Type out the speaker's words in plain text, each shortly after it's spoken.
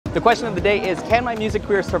The question of the day is, can my music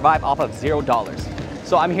career survive off of $0?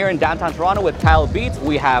 So I'm here in downtown Toronto with Kyle Beats.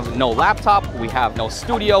 We have no laptop, we have no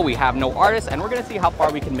studio, we have no artist, and we're gonna see how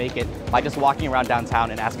far we can make it by just walking around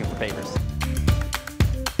downtown and asking for favors.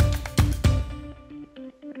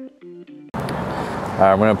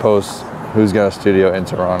 I'm gonna post who's got a studio in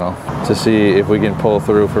Toronto to see if we can pull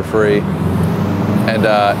through for free and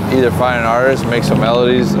either find an artist, make some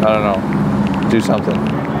melodies, I don't know, do something.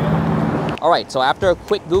 All right, so after a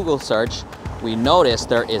quick Google search, we noticed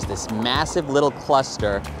there is this massive little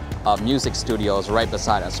cluster of music studios right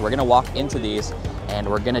beside us. So we're gonna walk into these and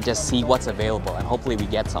we're gonna just see what's available and hopefully we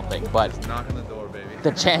get something, but Knock on the door, baby.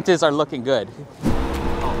 The chances are looking good.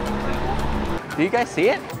 Do you guys see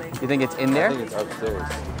it? You think it's in there? I think it's upstairs.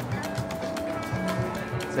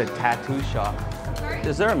 It's a tattoo shop.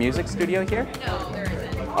 Is there a music studio here? No, there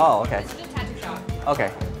isn't. Oh, okay. It's just a tattoo shop.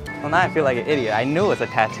 Okay. Well, now I feel like an idiot. I knew it was a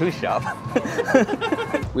tattoo shop.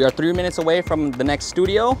 We are 3 minutes away from the next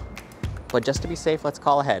studio, but just to be safe, let's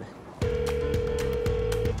call ahead.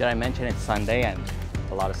 Did I mention it's Sunday and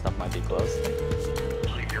a lot of stuff might be closed?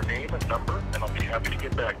 Leave your name and number, and I'll be happy to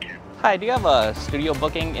get back to you. Hi, do you have a studio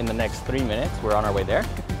booking in the next 3 minutes? We're on our way there.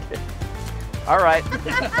 All right.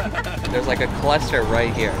 There's like a cluster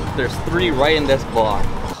right here. There's 3 right in this block.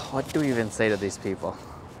 What do we even say to these people?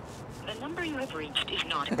 The number you have reached is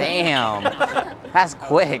not Damn, that's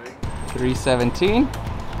quick. 317,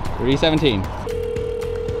 317.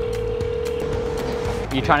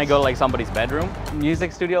 You trying to go to like somebody's bedroom?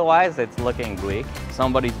 Music studio wise, it's looking bleak.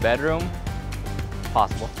 Somebody's bedroom,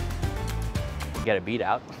 possible. Get a beat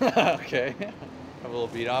out. Okay. Have a little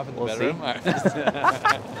beat off in the bedroom.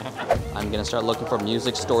 I'm gonna start looking for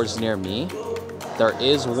music stores near me. There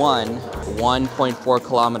is one 1.4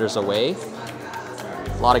 kilometers away.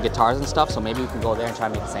 A lot of guitars and stuff, so maybe we can go there and try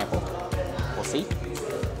and make a sample. We'll see.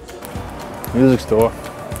 Music store.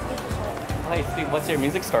 Hey Steve, what's your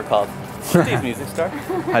music store called? Steve's Music Store.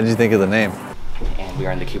 How did you think of the name? And we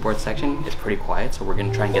are in the keyboard section. It's pretty quiet, so we're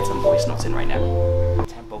gonna try and get some voice notes in right now.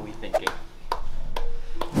 Tempo we thinking.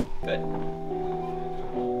 Good.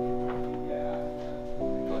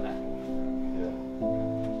 Go with that.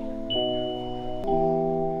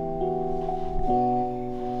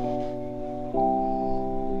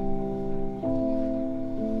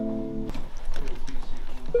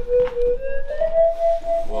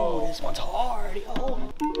 Whoa, this one's hard, yo.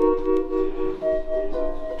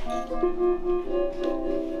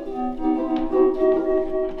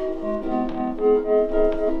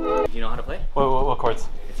 Do you know how to play? What chords?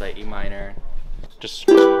 It's like E minor. Just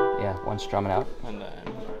strum. Yeah, one strumming out. And then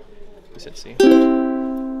you said C.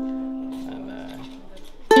 And then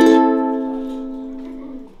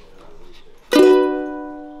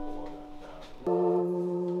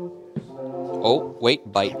Oh,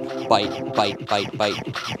 wait, bite.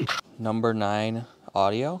 Number 9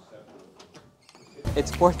 audio.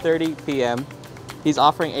 It's 4:30 p.m. He's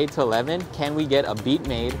offering 8 to 11. Can we get a beat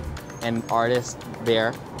made and artist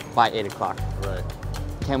there by 8 o'clock? Right.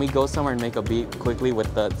 Can we go somewhere and make a beat quickly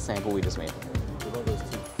with the sample we just made?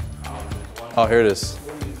 Oh, here it is.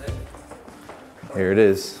 Here it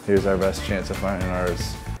is. Here's our best chance of finding an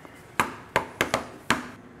artist. I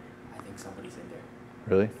think somebody's in there.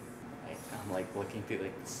 Really? I'm like looking through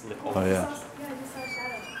like slip. Oh, yeah.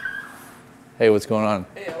 Hey, what's going on?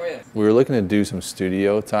 Hey, how are you? We were looking to do some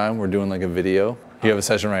studio time. We're doing like a video. You have a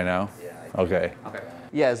session right now? Yeah. Okay. Okay.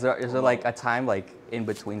 Yeah, is there like a time like in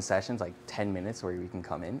between sessions, like 10 minutes where we can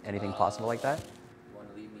come in? Anything possible like that? you want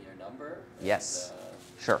to leave me your number? Yes.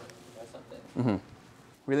 Sure. Or something.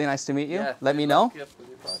 Really nice to meet you. Yeah, Let me know. Yep, with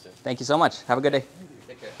your project. Thank you so much. Have a good day.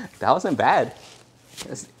 Take care. That wasn't bad.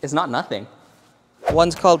 It's not nothing.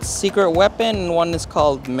 One's called Secret Weapon and one is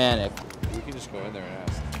called Manic. We can just go in there and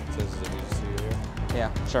ask. It says there's a music studio here.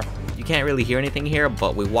 Yeah, sure. You can't really hear anything here,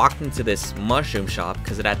 but we walked into this mushroom shop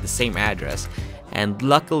because it had the same address. And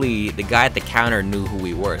luckily, the guy at the counter knew who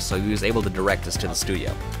we were, so he was able to direct us to the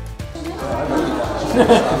studio.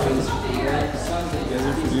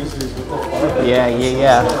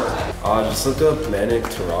 Yeah. Just look up Manic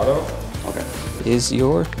Toronto. Okay. Is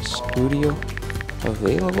your studio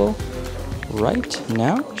available right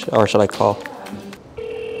now? Or should I call?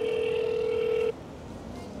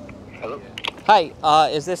 Hello? Hi,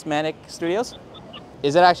 is this Manic Studios?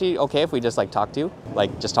 Is it actually okay if we just like talk to you?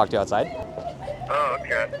 Like just talk to you outside? Oh,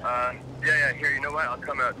 okay. Yeah, here, you know what? I'll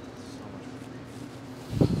come out.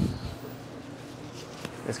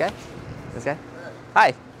 This guy? This guy?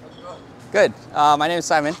 Hi. Good. My name is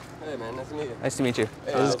Simon. Hey man, nice to meet you. Nice to meet you.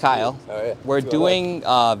 Hey, This is Kyle. Oh, yeah. We're doing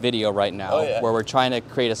a video right now Oh, yeah. where we're trying to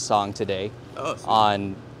create a song today Oh, sweet.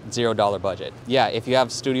 on $0 budget. Yeah, if you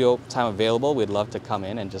have studio time available, we'd love to come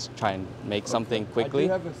in and just try and make something quickly.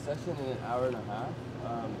 I do have a session in an hour and a half.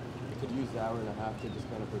 I could use the hour and a half to just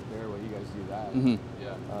kind of prepare while you guys do that. Mm-hmm.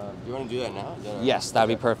 Yeah. Do you want to do that now? Yes, that'd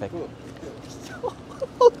be perfect. Cool.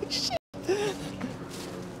 Holy shit.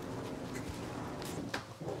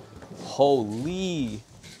 Holy.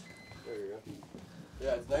 There you go.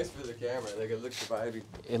 Yeah, it's nice for the camera. Like, it looks vibey.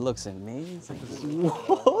 It looks amazing.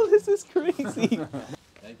 Whoa, this is crazy.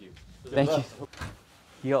 Thank you. Thank you.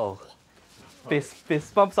 Yo,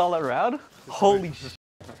 fist bumps all around? Holy shit.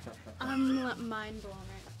 I'm mind blown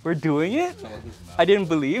right now. We're doing it? I didn't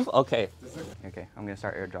believe? Okay. Okay, I'm gonna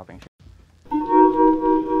start airdropping shit.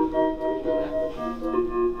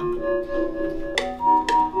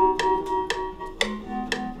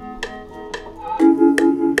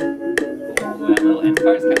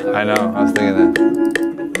 I know, I was thinking that.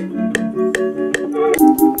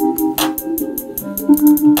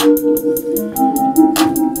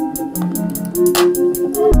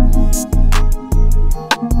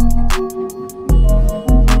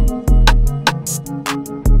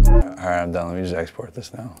 Alright, I'm done. Let me just export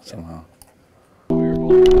this now, somehow.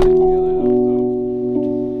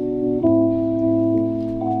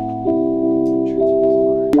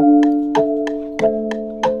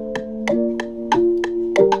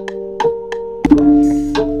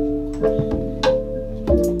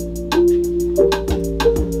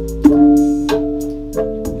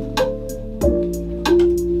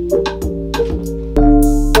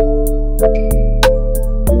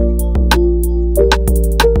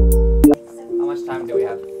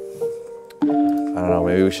 I don't know,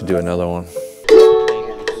 maybe we should do another one.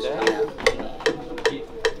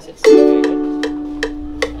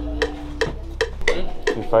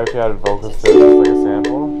 If I added vocals to it, it's like a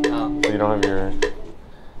sample, so you don't have your...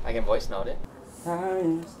 I can voice note it.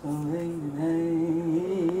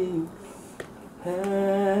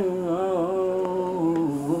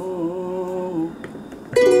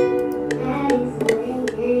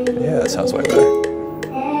 Yeah, that sounds way better.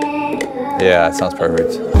 Yeah, that sounds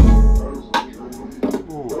perfect.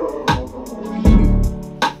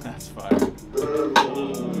 That's fire.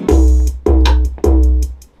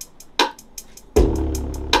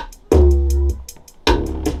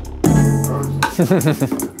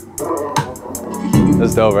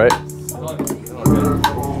 That's dope, right?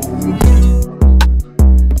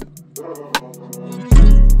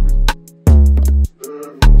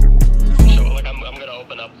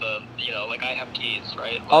 I have keys,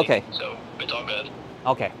 right? Like, Okay. So it's all good.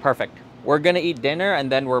 Okay, perfect. We're gonna eat dinner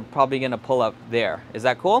and then we're probably gonna pull up there. Is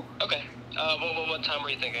that cool? Okay. What time were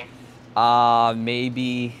you thinking?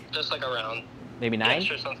 Maybe Just like around. maybe 9? Yeah,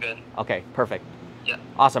 sure, sounds good. Okay, perfect. Yeah.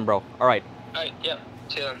 Awesome, bro. All right. All right, yeah.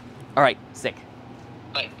 See you then. All right, sick.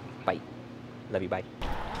 Bye. Bye. Love you, bye.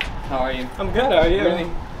 How are you? I'm good, how are you? Really?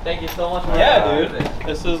 Thank you so much for Yeah, dude.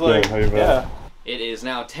 This is like, Good, how you been? Yeah. It is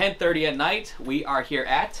now 10:30 at night. We are here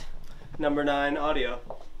at, Number 9 audio.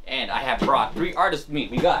 and I have brought 3 artists to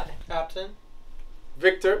meet. We got Captain.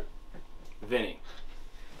 Victor. Vinny.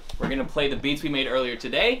 We're gonna play the beats we made earlier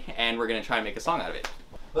today, and we're gonna try and make a song out of it.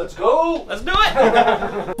 Let's go! Let's do it!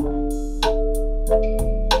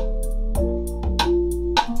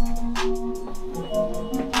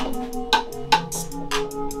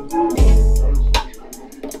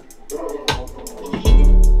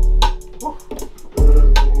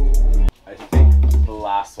 I think the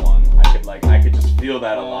last one, I could just feel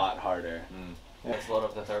that a lot harder. Let's load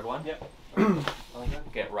up the third one. Yep.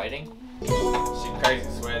 Get writing. She crazy,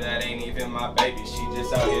 swear that ain't even my baby. She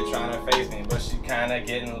just out here trying to face me, but she kinda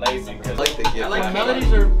getting lazy. Cause I like the get back.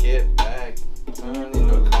 melodies are... Get back. Turn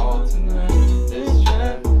into a call tonight. This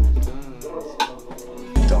chat.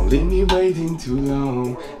 don't leave me waiting too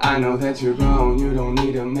long. I know that you're wrong. You don't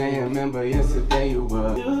need a man. Remember yesterday you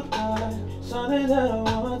were. You got something that I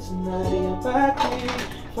want tonight. You're back me,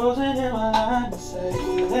 frozen in my line to say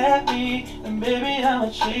you let me, and baby I'ma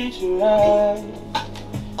treat you right.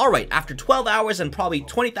 Alright, after 12 hours and probably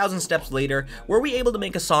 20,000 steps later, were we able to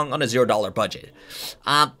make a song on a $0 budget?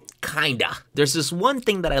 Kinda. There's this one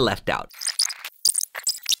thing that I left out.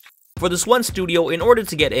 For this one studio, in order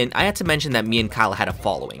to get in, I had to mention that me and Kyle had a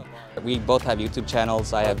following. We both have YouTube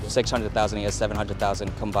channels. I have 600,000, he has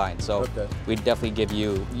 700,000 combined. So we'd definitely give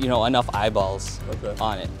you, enough eyeballs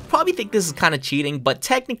on it. Probably think this is kind of cheating, but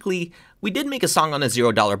technically, We did make a song on a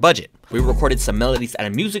 $0 budget. We recorded some melodies at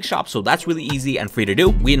a music shop, so that's really easy and free to do.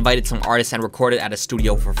 We invited some artists and recorded at a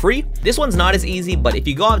studio for free. This one's not as easy, but if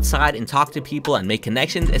you go outside and talk to people and make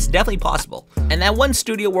connections, it's definitely possible. And that one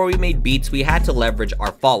studio where we made beats, we had to leverage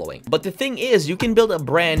our following. But the thing is, you can build a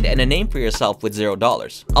brand and a name for yourself with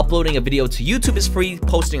 $0. Uploading a video to YouTube is free,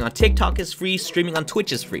 posting on TikTok is free, streaming on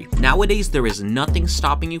Twitch is free. Nowadays, there is nothing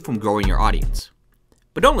stopping you from growing your audience.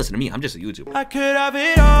 But don't listen to me, I'm just a YouTuber. I could have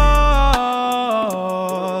it all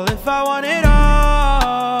if I want it all.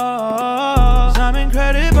 'Cause I'm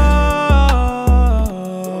incredible.